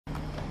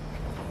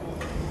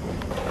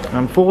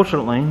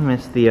Unfortunately,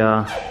 missed the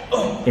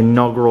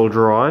inaugural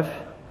drive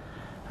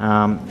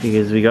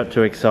because we got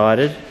too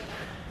excited.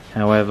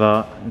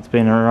 However, it's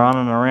been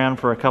running around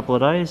for a couple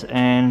of days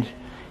and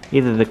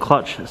either the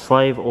clutch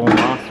slave or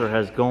master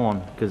has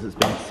gone because it's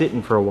been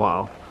sitting for a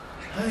while.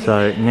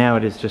 So now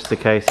it is just a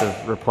case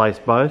of replace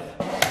both.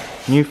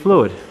 New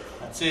fluid.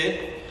 That's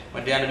it.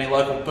 Went down to my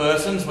local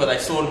Burson's where they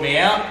sorted me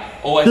out.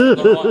 Always got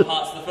the right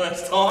parts the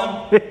first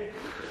time.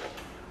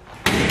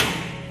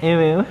 Here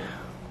we go.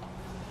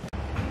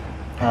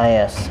 Ah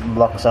yes,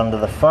 blocks under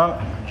the front,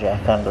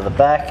 jack under the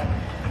back.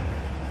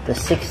 The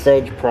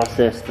 6-stage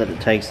process that it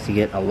takes to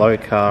get a low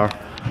car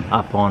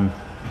up on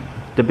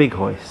the big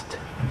hoist.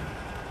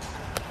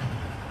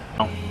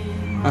 Oh.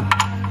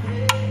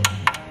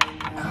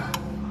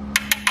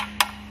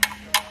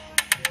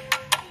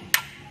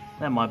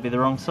 That might be the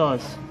wrong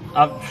size.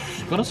 I've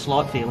got a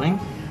slight feeling.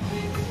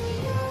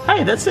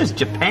 Hey, that says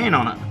Japan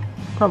on it.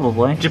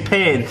 Probably.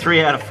 Japan,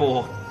 3 out of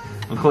 4.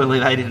 Well, clearly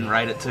they didn't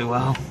rate it too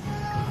well.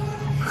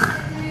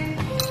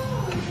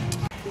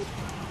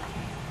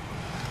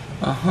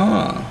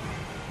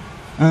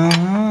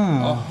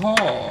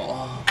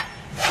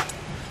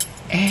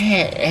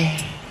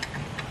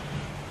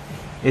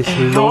 It's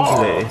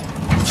lovely.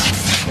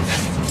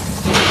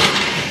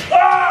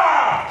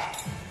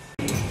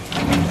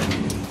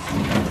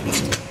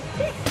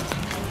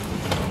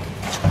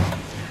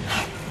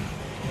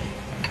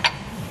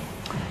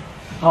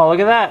 Oh, look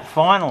at that,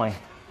 finally.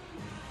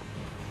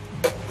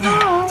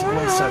 It's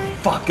always so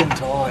fucking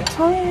tight.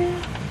 I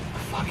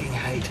fucking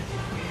hate.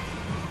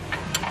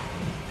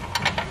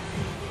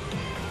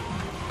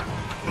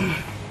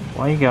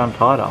 Why are you going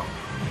tighter?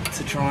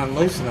 To try and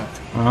loosen it.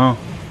 Oh.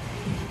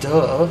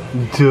 Duh.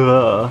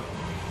 Duh.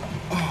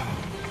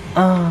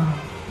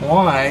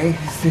 Why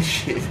is this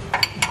shit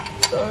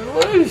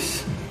so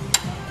loose?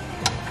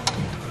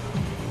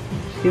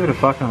 Just give it a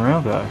fucking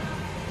real go.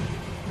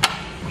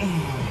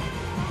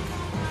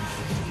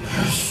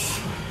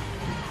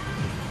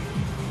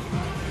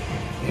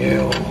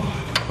 Ew.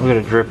 Look at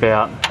it drip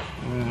out.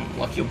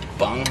 Like your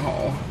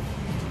bunghole.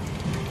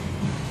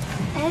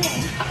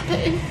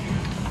 Dad?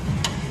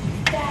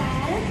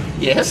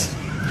 Yes?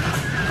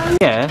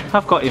 Yeah,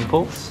 I've got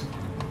impulse.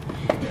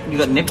 You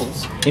got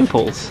nipples.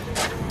 Impulse.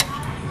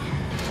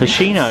 So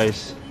she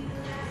knows.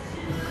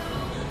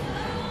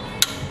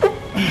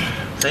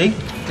 See?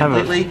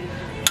 Completely,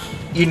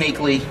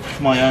 uniquely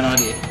my own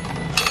idea.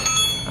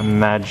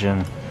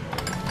 Imagine.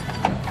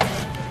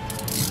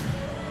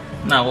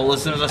 No, well,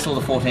 as soon as I saw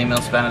the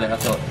 14mm spanner there, I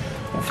thought,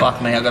 well,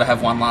 fuck me, I've got to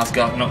have one last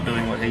go at not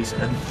doing what he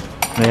said.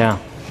 Yeah.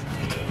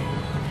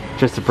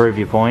 Just to prove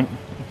your point.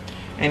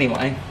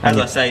 Anyway, as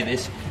I say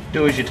this,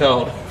 do as you're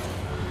told.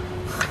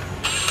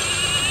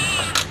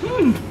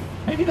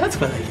 Maybe that's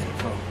where they get it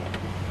from.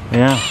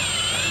 Yeah.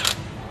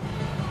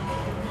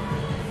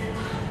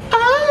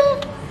 Oh,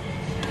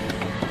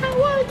 I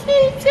want to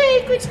keep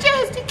secrets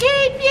just to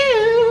keep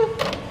you.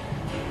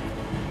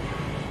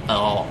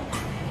 Oh.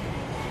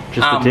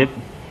 Just the tip.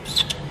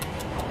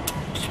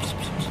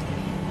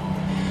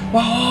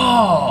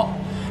 Whoa!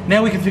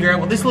 Now we can figure out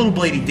what this little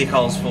bleedy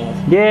dickhole's for.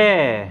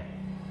 Yeah.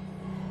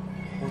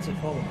 What's it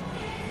called?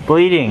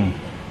 Bleeding.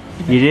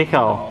 Your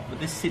dickhole. Oh, but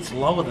this sits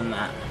lower than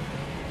that.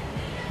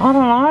 I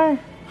don't know.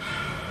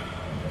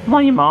 I'm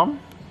like your mum.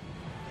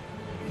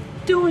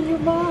 Doing your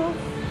mom.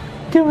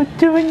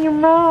 Doing your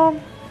mum.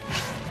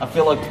 I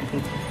feel like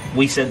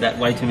we said that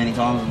way too many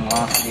times in the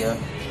last video.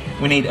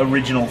 We need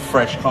original,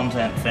 fresh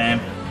content, fam.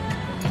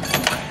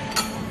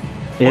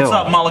 Ew. What's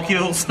up,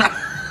 molecules?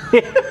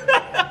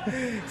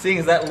 Seeing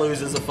as that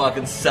loser's a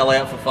fucking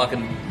sellout for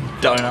fucking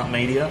donut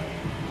media.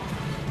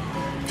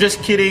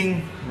 Just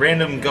kidding.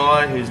 Random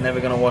guy who's never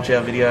gonna watch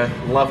our video.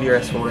 Love your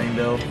S14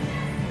 build.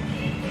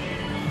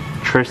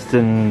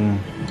 Tristan.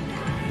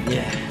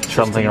 Yeah.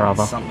 Something or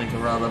other. Something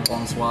or other.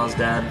 Bonsoir's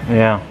dad.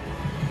 Yeah.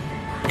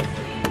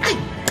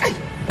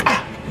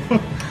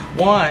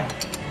 Why?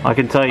 I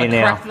can tell you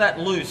now. I cracked that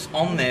loose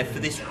on there for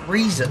this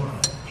reason.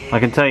 I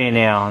can tell you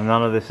now,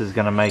 none of this is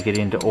going to make it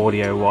into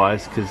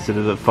audio-wise because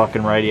there's a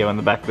fucking radio in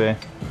the back there.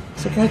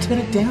 So go turn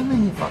it down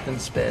then, you fucking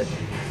sped.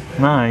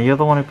 No, you're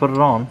the one who put it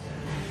on.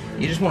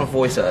 You just want a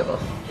voiceover.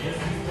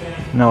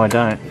 No, I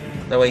don't.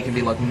 That way you can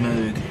be like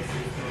Moog.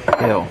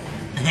 Ew.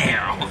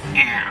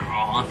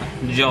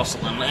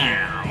 Jocelyn.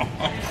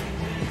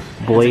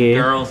 Blair.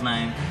 Girl's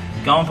name.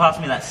 Go and pass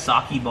me that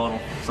sake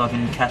bottle so I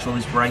can catch all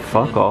this break.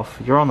 Fuck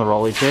off. You're on the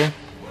rolly chair.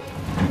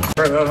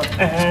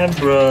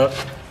 Bruh.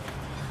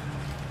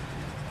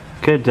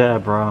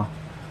 Cadabra.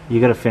 You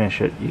gotta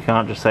finish it. You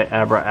can't just say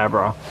abra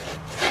abra.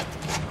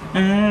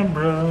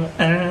 Abra,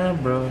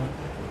 abra.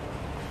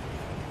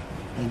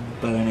 It's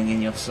burning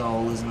in your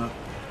soul, isn't it?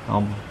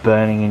 I'm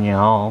burning in your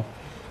hole.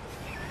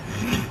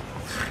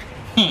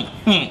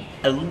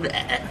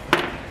 Alright.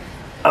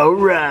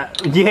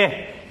 Alright.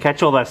 Yeah.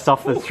 Catch all that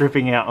stuff that's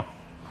dripping out.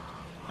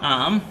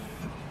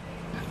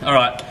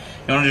 Alright.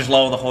 You wanna just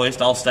lower the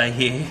hoist? I'll stay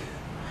here.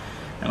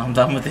 And I'm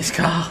done with this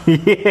car.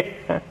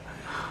 Yeah.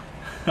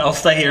 I'll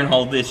stay here and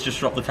hold this, just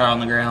drop the car on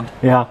the ground.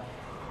 Yeah.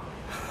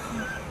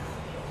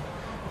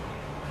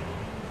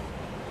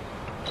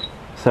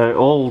 So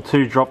all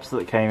 2 drops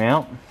that came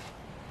out.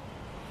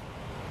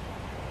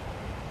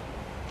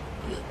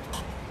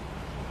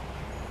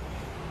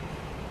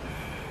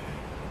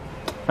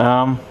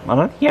 I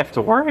don't think you have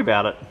to worry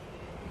about it.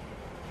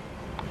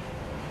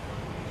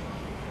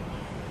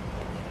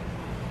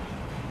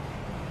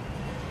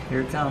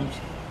 Here it comes.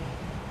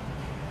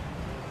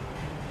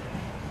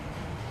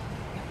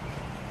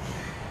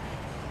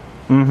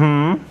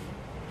 Mm-hmm.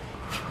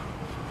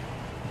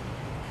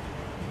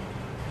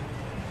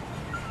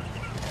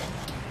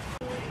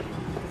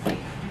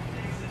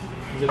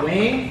 Is it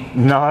wing?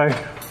 No.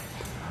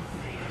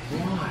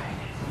 Why?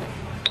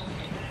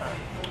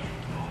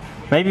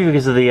 Maybe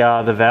because of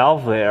the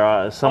valve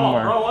there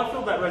somewhere. Oh, bro, I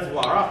filled that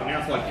reservoir up and now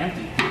it's like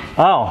empty.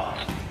 Oh.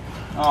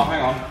 Oh,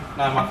 hang on.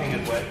 No, my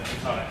finger's wet.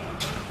 Sorry.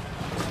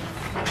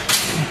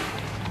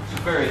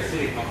 It's very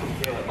acidic and I couldn't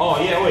feel it.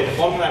 Oh, yeah, wait, the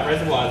bottom of that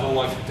reservoir is all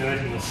like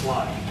dirty with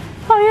sludge.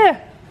 Oh yeah.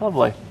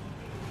 Lovely.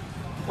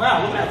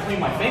 Wow, look how clean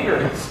my finger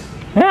is.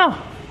 Yeah.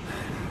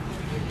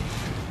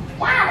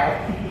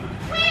 Wow.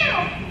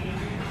 Wow.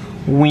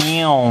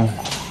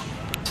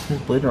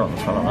 There's bleeder on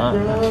the front of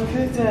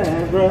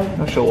that.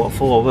 Not sure what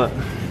for, but.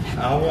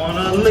 I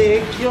wanna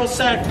lick your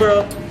sack,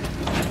 bro.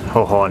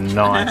 Oh,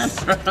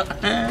 nice.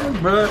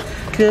 Abracadabra.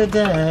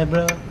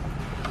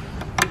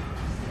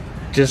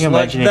 Just Can you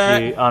like imagine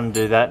that. if you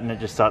undo that and it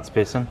just starts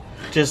pissing?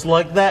 Just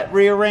like that,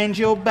 rearrange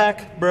your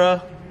back,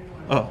 bruh.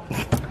 Oh.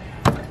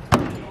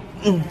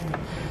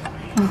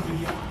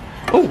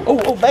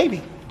 Oh,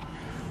 baby.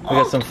 We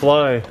got some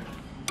flow.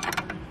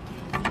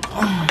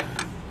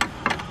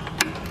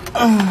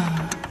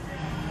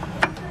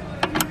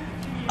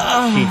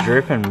 She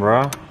dripping,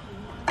 bro.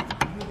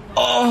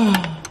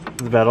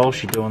 That's about all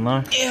she doing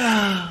though.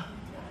 Yeah.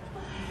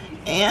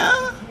 Yeah.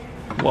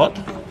 What?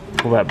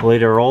 Pull that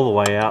bleeder all the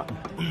way out.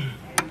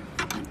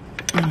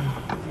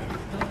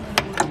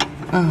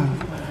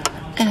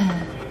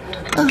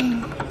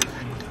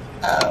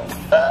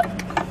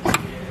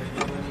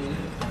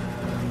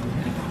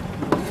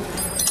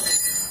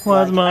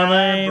 What's my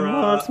name?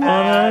 What's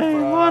my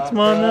name? What's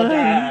my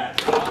name?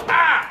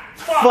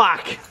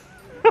 Fuck!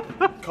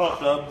 Caught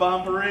the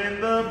bumper in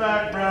the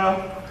back,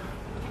 bro.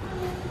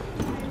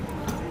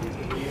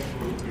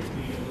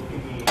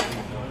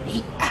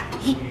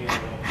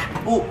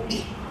 Oh.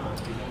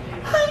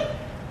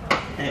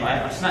 Anyway,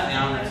 I snapped the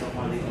armrest off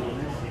one of these little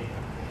bits.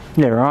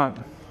 Yeah, right.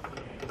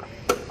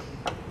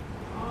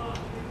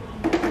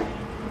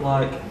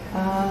 Like,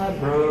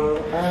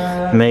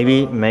 bro.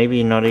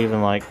 Maybe not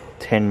even like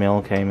 10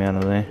 mil came out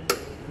of there.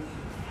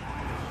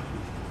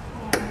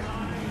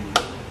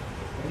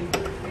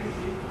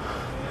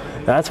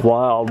 That's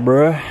wild,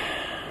 bro.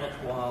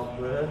 That's wild,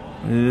 bro.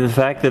 The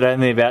fact that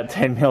only about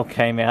 10 mil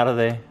came out of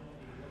there.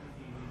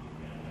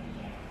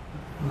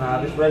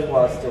 Nah, this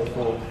reservoir's still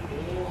full.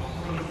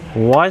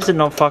 Why is it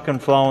not fucking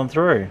flowing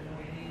through?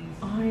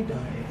 I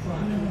don't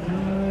fucking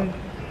know.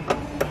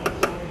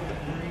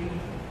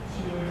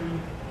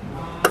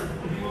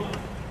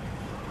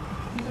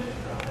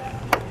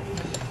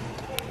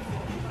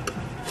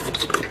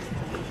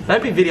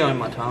 Don't be videoing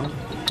my tongue.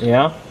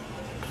 Yeah?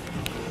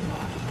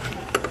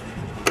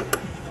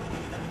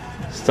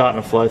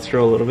 Starting to flow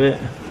through a little bit.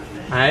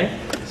 Hey?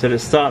 So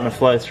it's starting to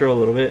flow through a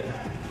little bit.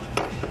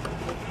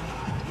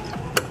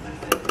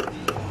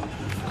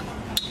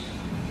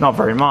 Not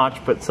very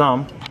much, but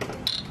some.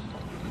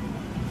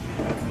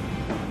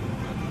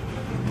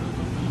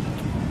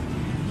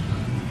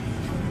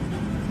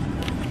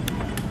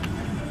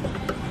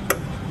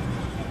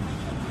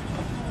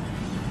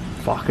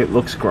 Fuck, it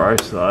looks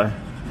gross though.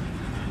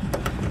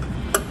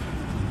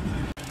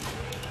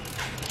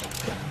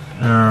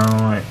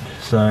 Alright,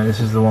 so this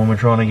is the one we're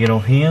trying to get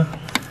off here.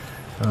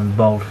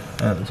 Bolt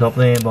at the top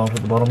there, bolt at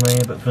the bottom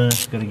there, but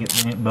first got to get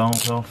the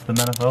bolt off the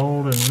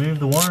manifold and move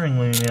the wiring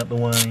loom out the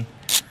way.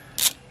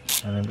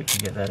 And then we can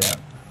get that out.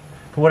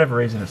 For whatever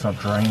reason it's not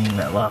draining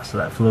that last of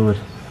that fluid.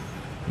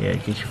 Yeah,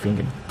 get your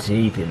finger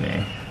deep in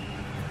there.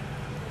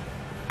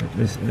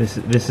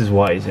 This is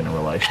why he's in a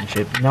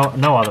relationship.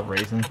 No other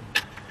reason.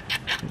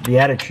 The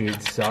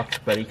attitude sucks,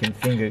 but he can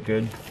finger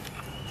good.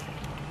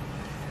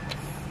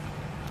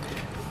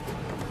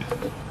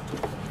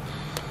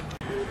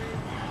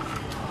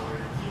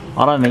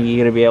 I don't think you're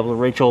going to be able to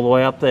reach all the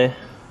way up there.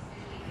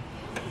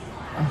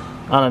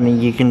 I don't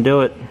think you can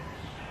do it.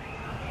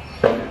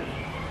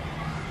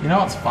 You know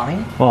what's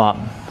funny? What?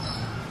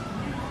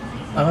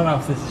 I don't know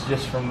if this is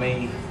just from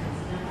me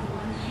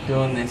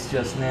doing this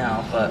just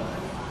now, but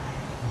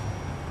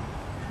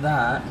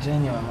that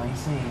genuinely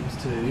seems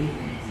to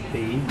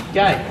be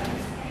gay.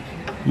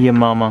 Your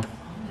mama.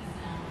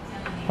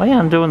 Why are you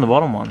undoing the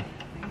bottom one?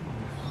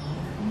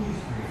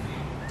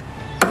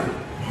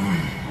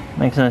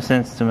 Makes no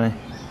sense to me.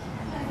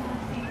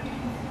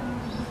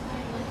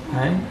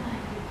 Hey?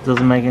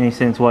 Doesn't make any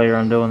sense why you're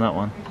undoing that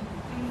one.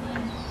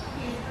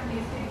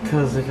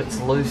 Because if it's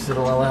loose,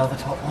 it'll allow the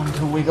top one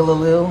to wiggle a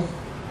little.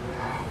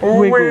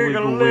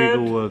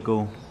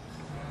 Wiggle.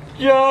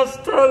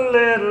 Just a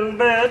little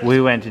bit.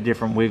 We went to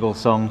different wiggle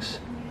songs.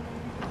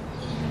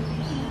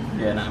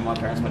 Yeah, no, my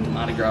parents went to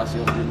Mardi Gras,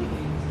 yours didn't.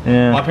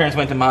 Yeah. My parents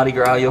went to Mardi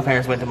Gras, your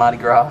parents went to Mardi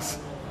Gras.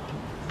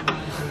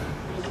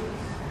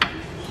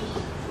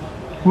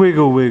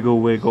 Wiggle, wiggle,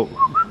 wiggle.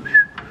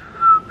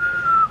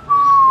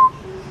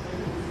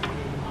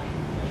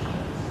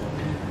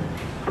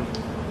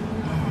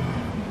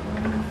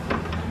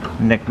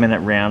 Neck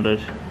minute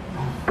rounded.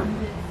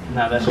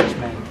 No, that's just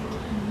me.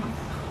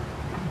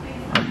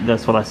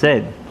 That's what I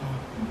said.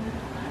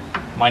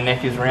 My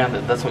neck is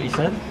rounded, that's what you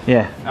said?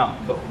 Yeah. Oh,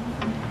 cool.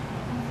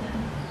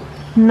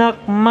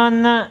 Knock my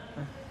nut.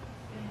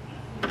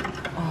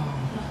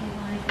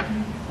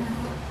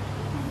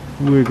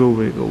 Wiggle,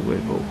 wiggle,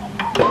 wiggle.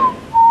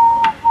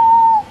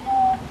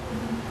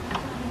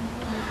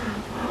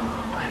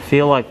 I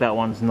feel like that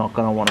one's not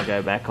going to want to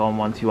go back on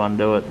once you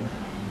undo it.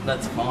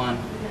 That's fine,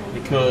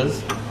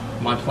 because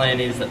my plan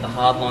is that the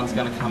hard line's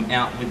going to come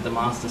out with the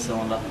master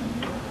cylinder.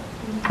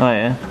 Oh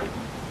yeah?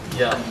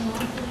 Yeah.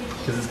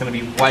 Because it's going to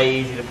be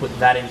way easier to put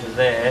that into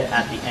there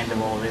at the end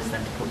of all of this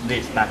than to put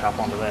this back up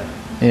onto there.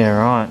 Yeah,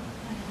 right.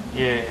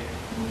 Yeah.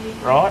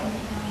 Right?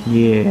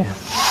 Yeah.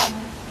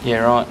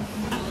 Yeah, right.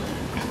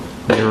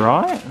 You're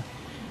right?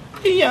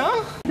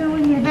 Yeah.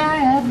 Doing your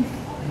dad.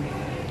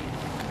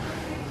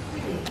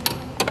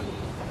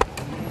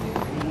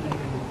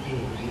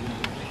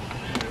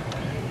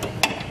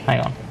 Hang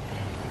on.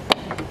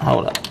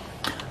 Hold up.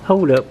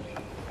 Hold up.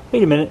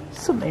 Wait a minute.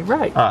 Something ain't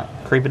right. Alright,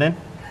 creep it in.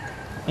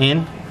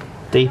 In.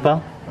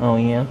 Deeper. Oh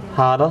yeah.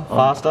 Harder.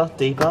 Faster.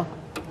 Deeper.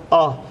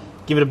 Oh,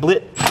 give it a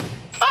blit.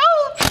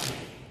 Oh!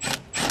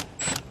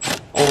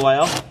 All the way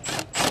up.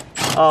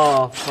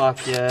 Oh,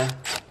 fuck yeah.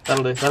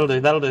 That'll do, that'll do,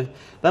 that'll do.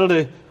 That'll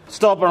do.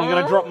 Stop or I'm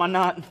gonna drop my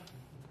nut.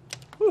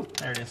 Whew,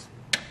 there it is.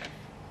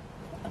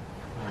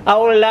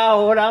 Oh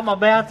Lord, I'm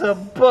about to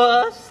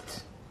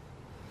bust.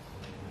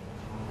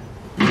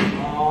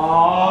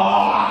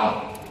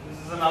 Oh, this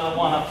is another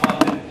one of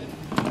fucking.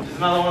 This is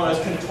another one of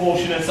those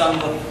contortionists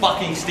under the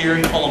fucking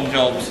steering column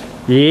jobs.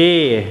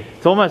 Yeah.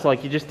 It's almost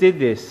like you just did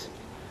this.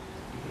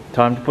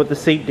 Time to put the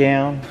seat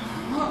down.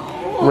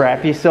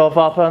 Wrap yourself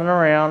up and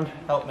around.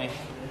 Help me.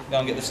 Go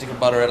and get the stick of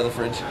butter out of the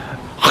fridge.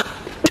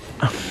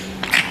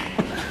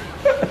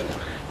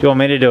 Do you want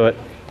me to do it?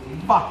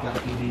 Fuck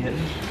that idiot.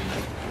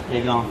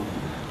 You're gone.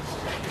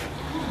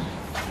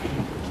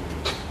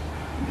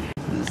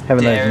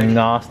 Having those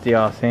nasty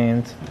ass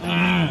hands.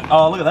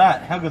 Oh, look at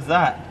that. How good's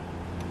that?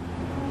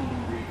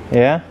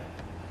 Yeah?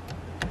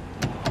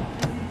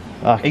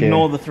 Fuck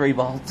Ignore the 3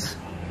 bolts.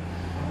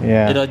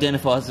 yeah. It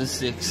identifies as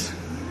 6.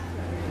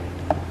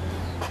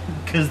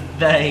 Because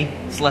they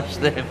 /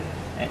 them.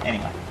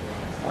 Anyway.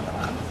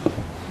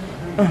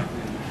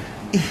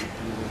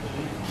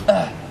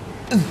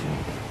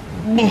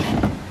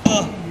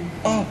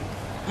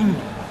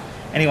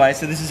 Anyway,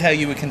 so this is how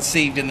you were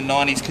conceived in the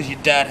 90s because your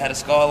dad had a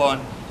Skyline.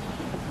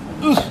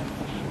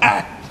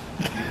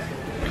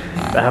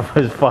 That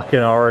was fucking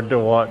horrid to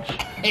watch.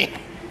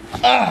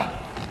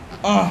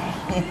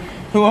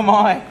 Who am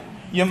I?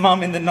 Your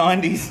mum in the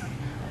 90s.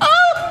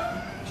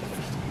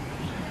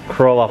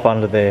 Crawl up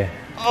under there.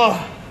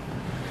 Oh,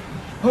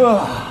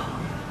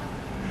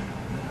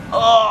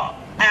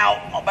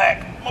 ow, my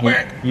back, my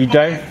back. You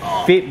don't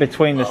fit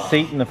between the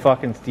seat and the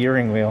fucking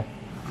steering wheel.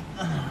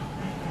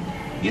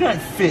 You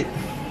don't fit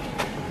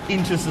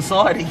into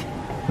society.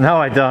 No,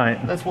 I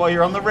don't. That's why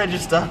you're on the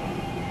register.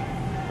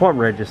 What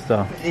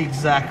register?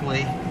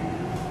 Exactly.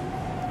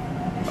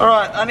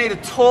 Alright, I need a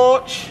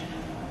torch.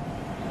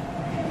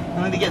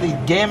 I need to get these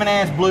gammon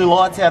ass blue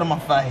lights out of my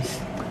face.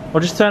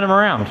 Well, just turn them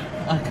around.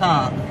 I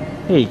can't.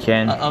 Yeah, you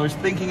can. I was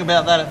thinking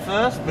about that at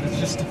first, but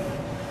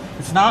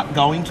it's not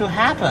going to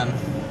happen.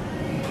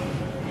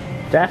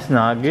 That's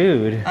not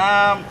good.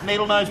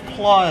 Needle nose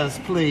pliers,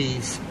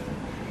 please.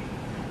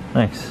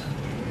 Thanks.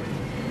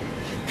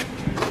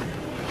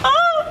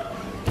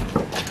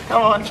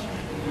 Come on.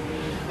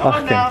 Come on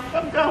Fucking. now,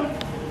 come.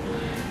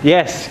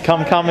 Yes,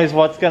 come is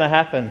what's gonna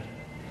happen.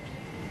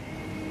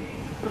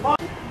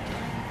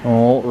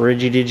 Oh,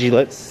 Reggie,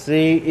 let's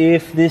see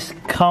if this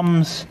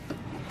comes.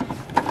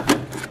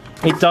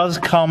 It does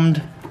come.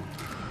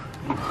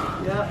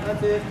 Yeah,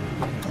 that's it.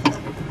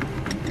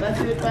 That's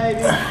it,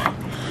 baby.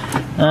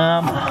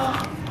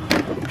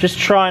 Just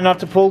try not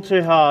to pull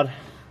too hard.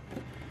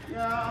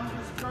 Yeah, I'm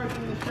just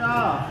stroking the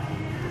shaft.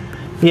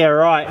 Yeah,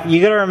 right.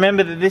 You gotta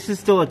remember that this is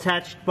still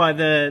attached by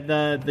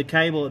the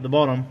cable at the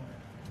bottom.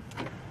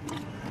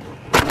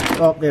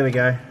 Oh, there we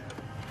go.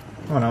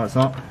 Oh no, it's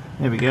not.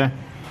 There we go.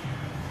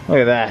 Look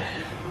at that.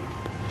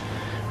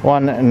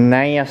 One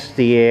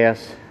nasty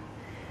ass,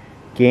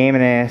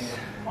 gammon ass.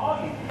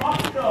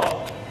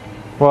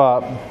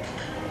 What?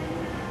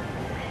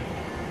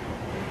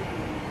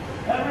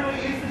 That really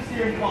is the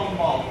steering column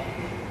bolt.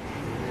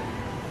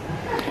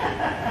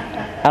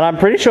 And I'm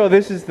pretty sure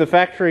this is the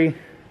factory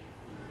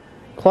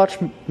clutch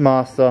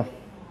master.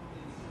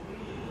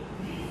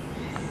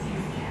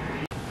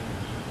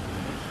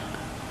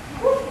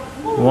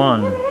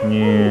 One,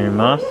 new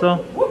master,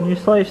 new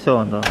slave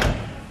cylinder.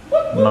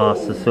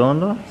 Master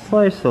cylinder,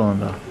 slave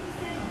cylinder.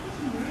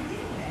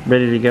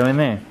 Ready to go in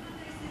there.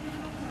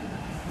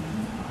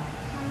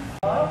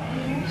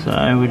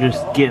 So we're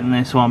just getting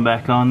this one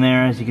back on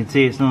there. As you can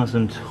see, it's nice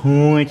and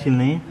tight in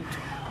there.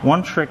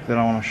 One trick that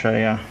I want to show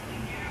you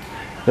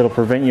that'll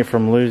prevent you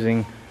from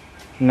losing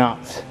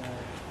nuts.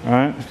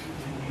 Alright?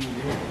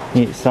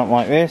 Get something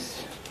like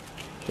this.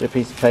 Get a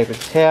piece of paper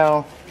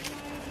towel.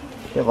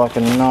 Get like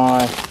a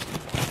nice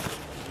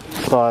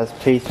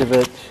sized piece of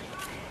it.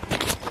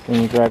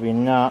 Then you grab your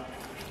nut,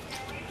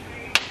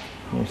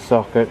 your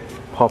socket,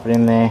 pop it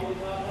in there.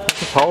 It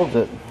just holds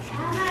it.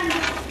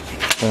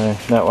 So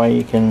that way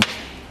you can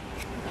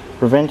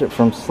prevent it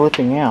from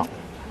slipping out.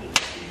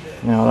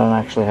 Now I don't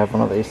actually have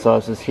one of these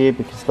sizes here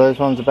because those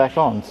ones are back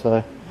on.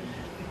 So,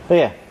 but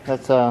yeah,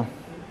 that's a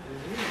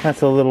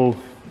little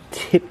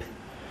tip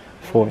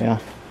for you.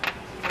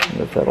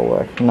 If that'll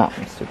work. No,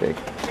 it's too big.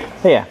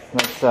 But yeah,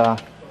 that's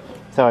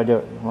how I do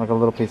it. Like a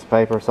little piece of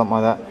paper or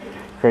something like that.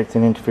 Creates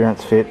an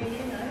interference fit.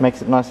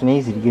 Makes it nice and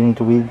easy to get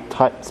into weird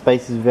tight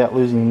spaces without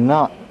losing a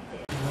nut.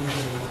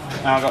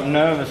 Now I got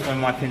nervous when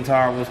my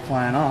Pintara was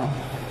playing off.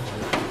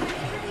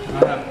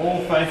 I have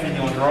all faith in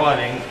your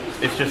driving.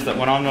 It's just that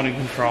when I'm not in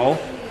control,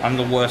 I'm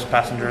the worst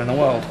passenger in the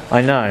world.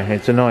 I know,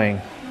 it's annoying.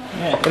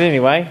 Yeah. But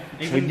anyway,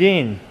 we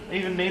did.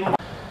 Even needle.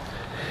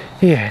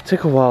 Yeah, it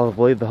took a while to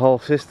bleed the whole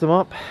system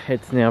up.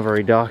 It's now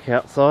very dark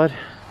outside,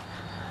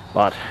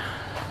 but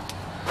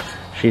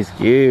she's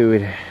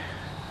good.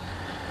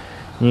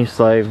 New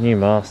slave, new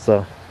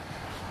master,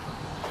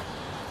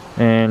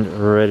 and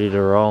ready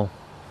to roll.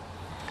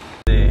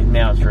 There,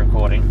 now it's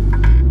recording.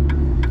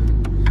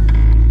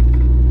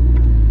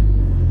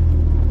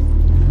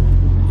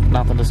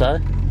 Nothing to say?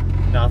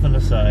 Nothing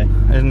to say.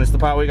 Isn't this the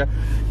part where we go,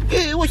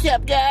 Hey, what's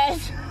up,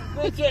 guys?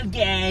 What's up,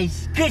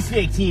 guys? Chris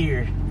Fix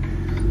here.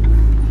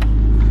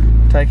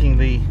 taking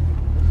the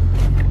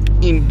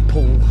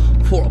impulse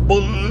for a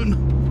burn?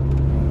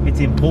 It's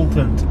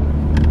important.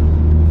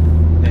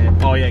 Yeah.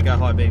 Oh yeah, go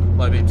high beam.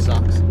 Low beam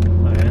sucks.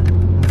 Oh yeah?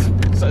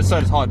 So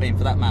does high beam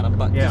for that matter,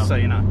 but yeah. Just so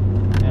you know.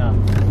 Yeah.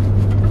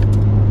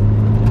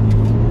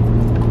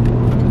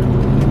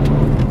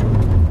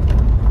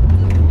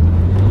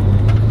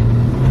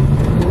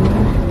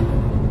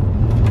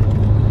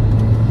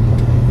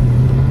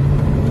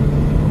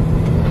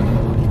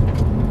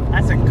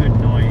 That's a good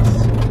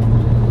noise.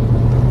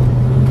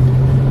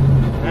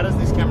 How does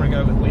this camera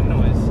go with wind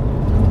noise?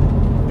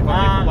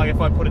 If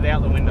I put it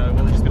out the window,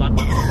 will it just be like...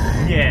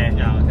 Yeah.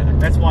 Yeah, okay.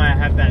 That's why I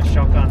have that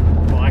shotgun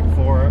mic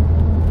for it.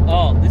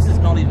 Oh, this is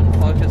not even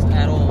focused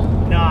at all.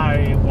 No,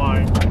 it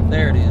won't.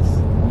 There it is.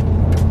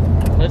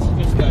 Let's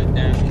just go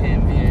dash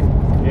cam view.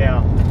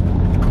 Yeah.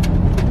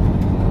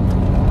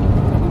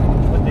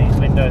 Put these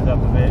windows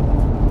up a bit.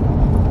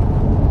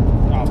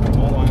 Oh, put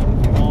them all the way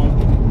up. Come on.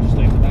 Just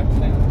leave the back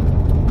down.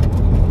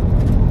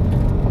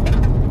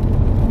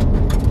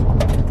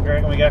 You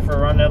reckon we go for a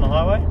run down the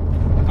highway?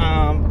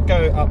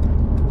 Go up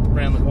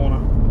around the corner.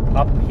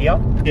 Up here?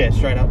 Yeah,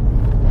 straight up.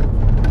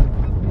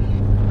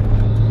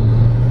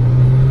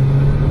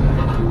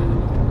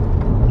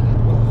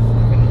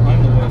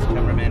 I'm the worst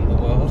cameraman in the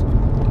world.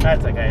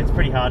 That's okay, it's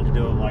pretty hard to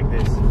do it like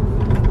this.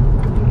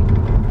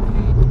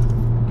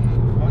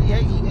 Oh yeah,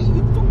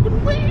 you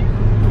fucking weird.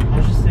 I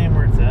was just seeing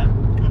where it's at.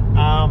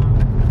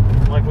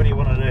 Like what do you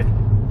want to do?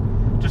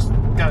 Just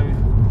go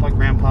like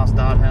round past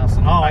Dart House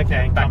and Oh,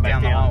 okay, back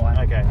down the highway.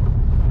 Okay.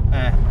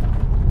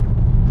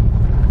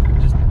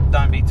 Just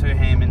don't be too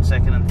ham in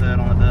second and third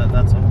on the dirt,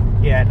 that's all.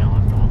 Yeah, no,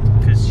 I'm not.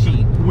 Because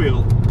she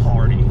will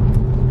party.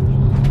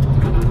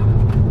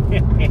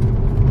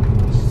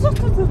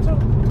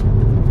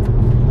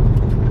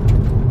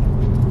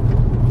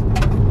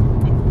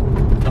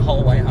 The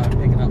whole way home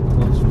picking up the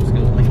boys from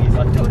school and he's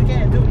like, do it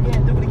again, do it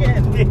again, do it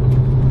again.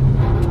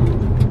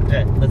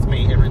 Yeah, that's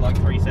me every like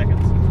 3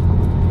 seconds.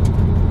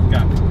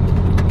 Go.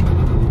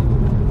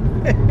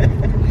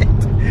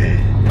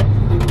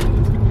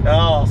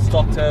 Oh,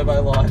 stock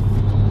turbo life.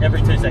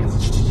 Every 2 seconds.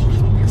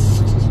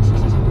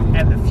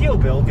 And the fuel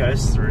bill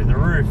goes through the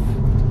roof.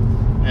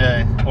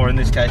 Yeah, or in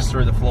this case,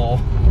 through the floor.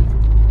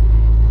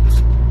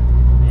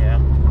 Yeah.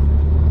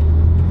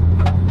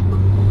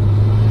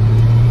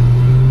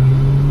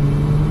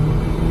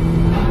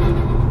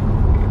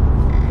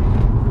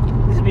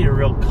 This would be a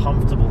real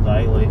comfortable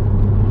daily.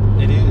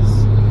 It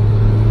is.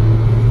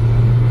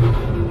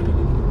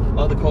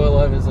 Oh, the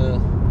coilovers are...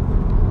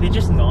 They're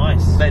just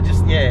nice. They're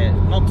just, yeah,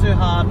 not too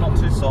hard, not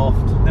too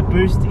soft. The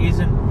boost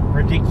isn't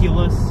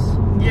ridiculous.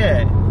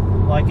 Yeah.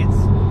 Like it's,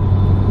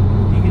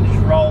 you can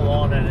just roll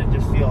on and it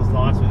just feels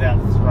nice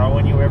without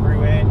throwing you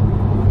everywhere.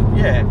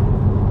 Yeah.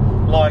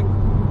 Like,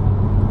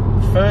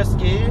 first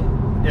gear,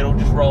 it'll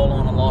just roll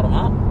on and light them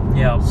up.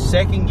 Yeah.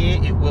 Second gear,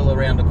 it will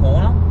around a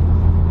corner.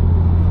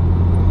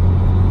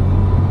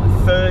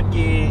 Third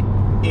gear,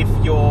 if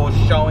you're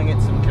showing it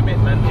some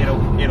commitment,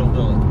 it'll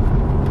do it.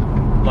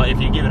 Like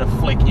if you give it a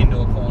flick into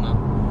a corner.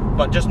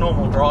 But just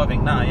normal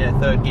driving, no, yeah,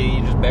 third gear,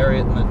 you just bury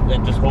it and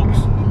it just hooks.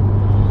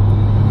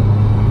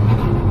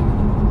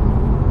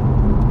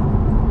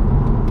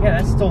 Yeah,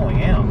 that's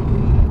stalling out.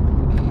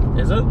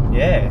 Is it?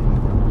 Yeah.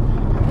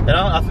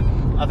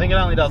 I think it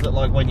only does it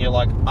like when you're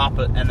like up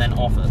it and then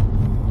off it.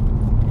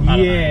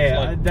 don't know, Yeah, it's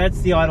like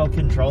that's the idle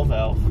control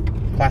valve.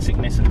 classic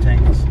Nissan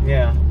tanks.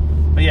 Yeah.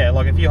 But yeah,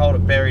 like if you hold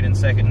it buried in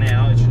second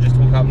now, it should just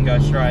hook up and go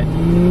straight.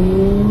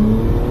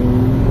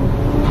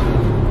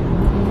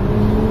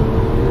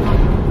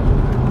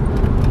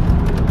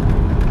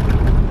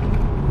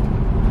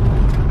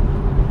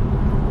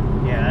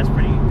 Yeah, that's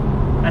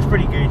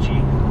pretty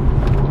Gucci.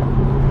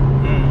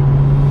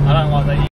 I don't like that.